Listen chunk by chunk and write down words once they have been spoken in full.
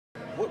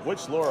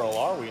Which Laurel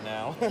are we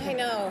now? I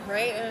know,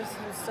 right? I'm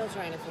still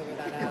trying to figure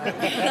that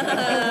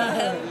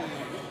out.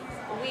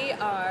 We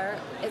are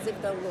as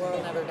if the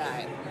Laurel never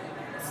died.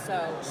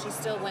 So she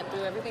still went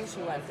through everything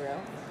she went through.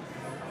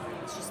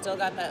 She still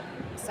got that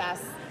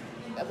sass,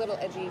 a little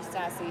edgy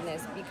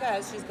sassiness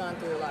because she's gone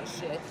through a lot of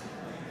shit.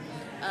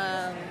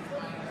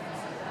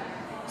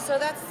 So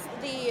that's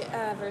the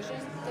version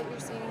that you're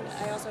seeing.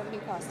 I also have a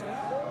new costume.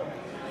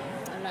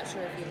 I'm not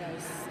sure if you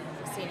guys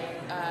have seen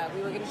it.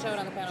 We were going to show it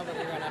on the panel, but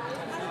we ran out of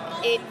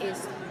time. It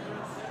is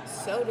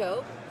so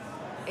dope.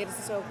 It is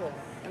so cool.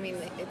 I mean,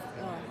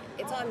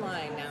 it's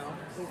online now.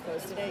 We've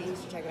posted it. You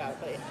should check it out.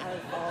 But out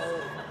of all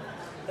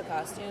of the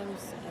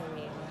costumes, I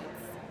mean,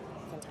 it's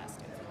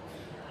fantastic.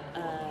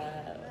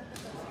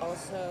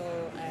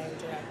 Also, I'm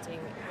directing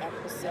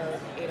episode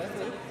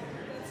 803.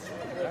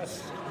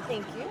 Yes.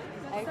 Thank you.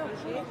 I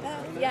appreciate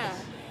that. Yeah,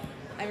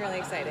 I'm really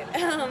excited.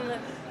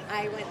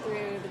 I went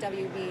through the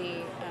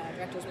WB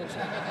Director's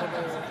Workshop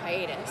over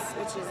hiatus,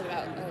 which is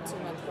about a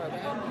 2-month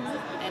program,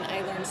 and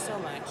I learned so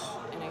much,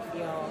 and I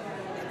feel,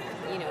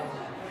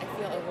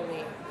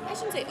 I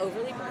shouldn't say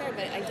overly prepared,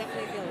 but I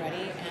definitely feel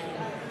ready,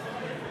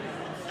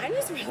 and I'm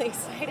just really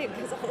excited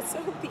because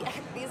also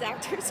these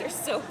actors are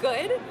so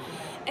good,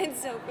 and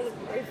so for the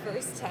very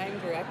first time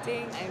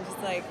directing, I'm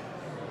just like,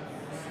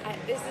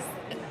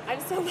 I'm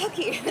so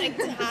lucky like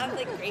to have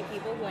like great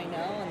people who I know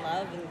and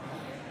love, and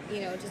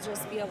to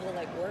just be able to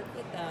like work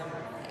with them.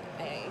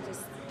 I don't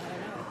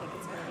know. I think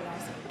it's going to be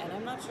awesome. And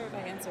I'm not sure if I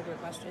answered your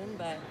question,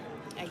 but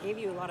I gave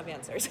you a lot of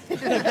answers.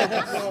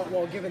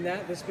 well, given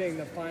that this being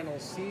the final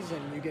season,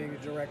 you getting to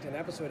direct an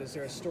episode, is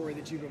there a story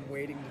that you've been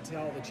waiting to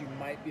tell that you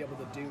might be able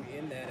to do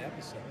in that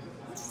episode?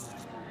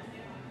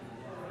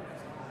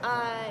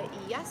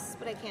 Yes,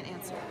 but I can't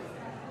answer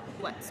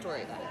what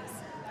story that is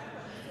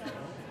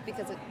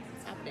because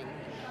it's happening.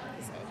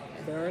 So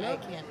Fair enough.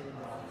 I can't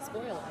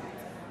spoil it.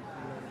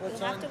 You'll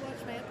have to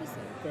watch my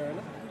episode. Fair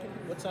enough.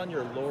 What's on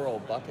your Laurel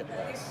bucket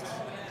list?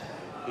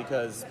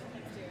 Because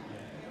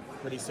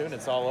pretty soon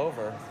it's all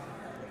over.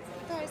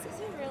 Guys, is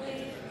it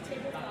really?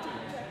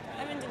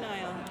 I'm in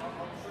denial.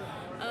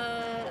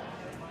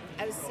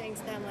 I was saying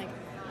to them, like,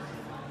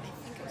 I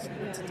think I should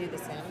need to do the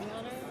sounding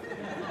honor.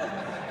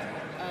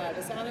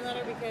 The sounding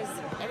honor because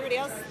everybody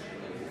else,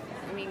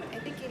 I mean, I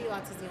think Katie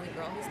Lotz is the only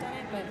girl who's done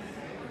it, but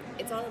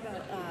it's all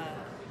about,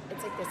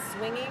 it's like this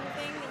swinging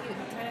thing that you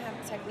kind of have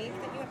a technique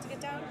that you have to get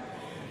down.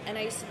 And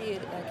I used to be a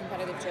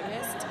competitive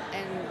gymnast,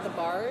 and the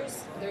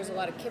bars, there's a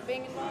lot of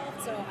kipping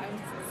involved, so I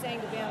was saying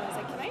to Ben, I was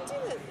like, can I do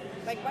it?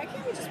 Like, why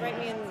can't we just write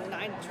me in and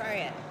I'd try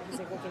it? He's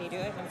like, well, can you do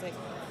it? And I was like,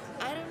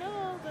 I don't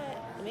know, but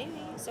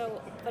maybe.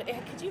 So, but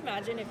could you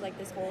imagine if, like,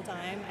 this whole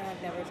time I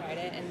have never tried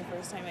it, and the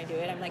first time I do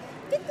it, I'm like,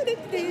 and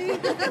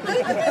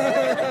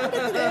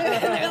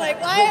they're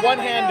like, why?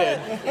 One-handed.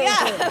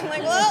 Yeah, I'm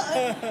like, well,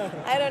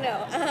 I don't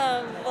know.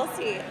 We'll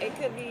see. It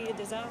could be a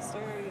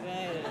disaster.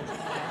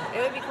 It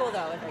would be cool,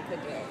 though, if I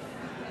could do it.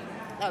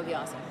 That would be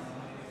awesome.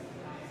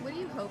 What do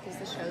you hope is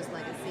the show's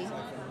legacy?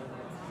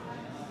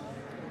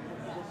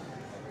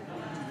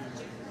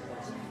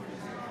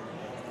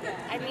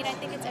 I mean, I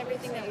think it's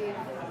everything that we've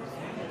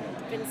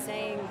been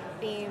saying,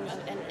 theme,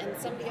 and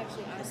somebody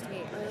actually asked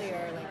me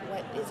earlier, like,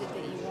 what is it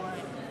that you want,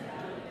 like,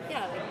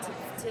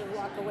 to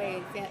walk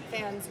away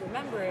fans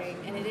remembering,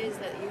 and it is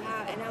that you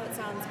have, I know it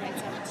might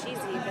sound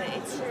cheesy, but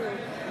it's true,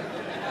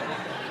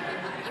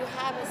 you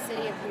have a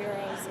city of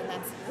heroes, and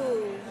that's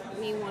who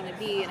we want to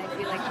be, and I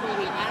feel like who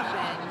we have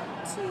been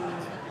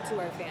to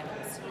our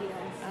fans,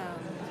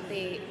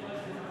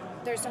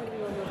 there's so many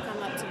people who have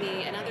come up to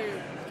me, and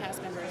other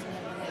cast members, and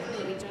have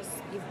been like,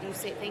 you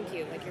say thank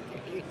you, like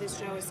this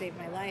show has saved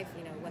my life,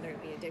 whether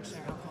it be addiction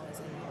or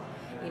alcoholism,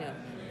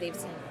 they've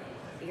said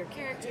your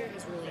character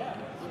has really,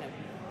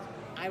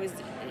 I was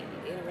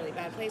in a really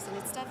bad place, and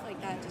it's stuff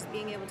like that, just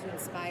being able to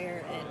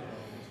inspire and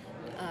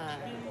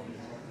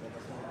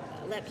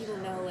let people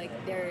know, like,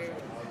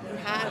 you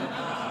have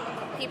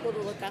people to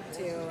look up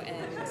to, and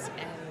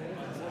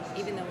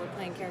even though we're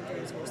playing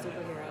characters who are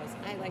superheroes,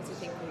 I like to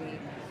think we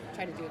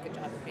try to do a good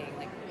job of being,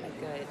 like, a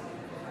good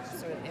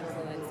sort of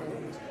influence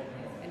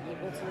and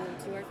people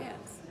to our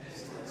fans.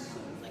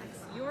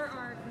 Your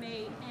arc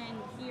may end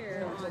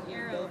here on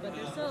Arrow, but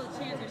there's still a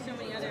chance there's so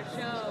many other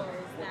shows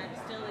that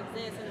still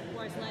exist, and of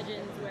course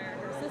Legends, where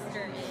her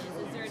sister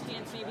is. Is there a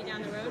chance maybe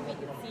down the road we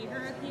could see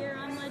her appear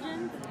on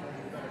Legends?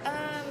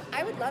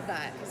 I would love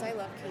that, because I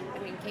love Kate. I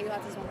mean, Katie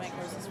Lotz is one of my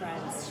closest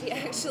friends.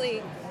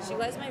 She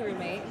was my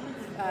roommate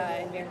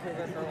in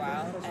Vancouver for a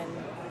while, and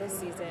this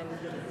season,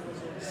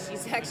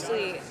 she's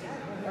actually,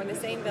 we're in the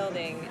same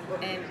building,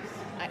 and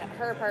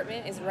her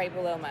apartment is right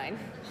below mine.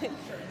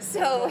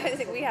 So I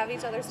think we have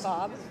each other's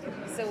fob,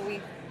 so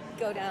we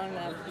go down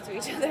to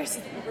each other's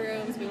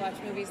rooms, we watch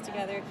movies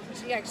together.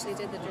 She actually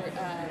did the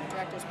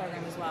director's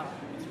program as well.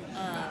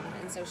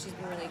 And so she's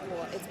been really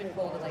cool. It's been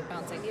cool to like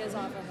bounce ideas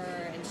off of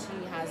her, and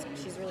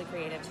she's really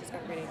creative. She's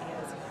got great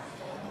ideas.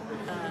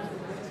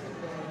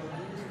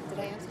 Did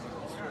I answer?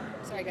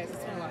 Sorry, guys,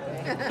 it's been a long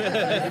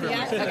day.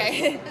 Yeah?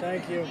 Okay.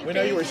 Thank you. We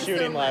know you were Thank you so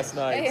shooting much. last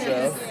night, Yeah,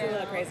 so. it's a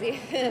little crazy.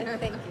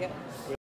 Thank you.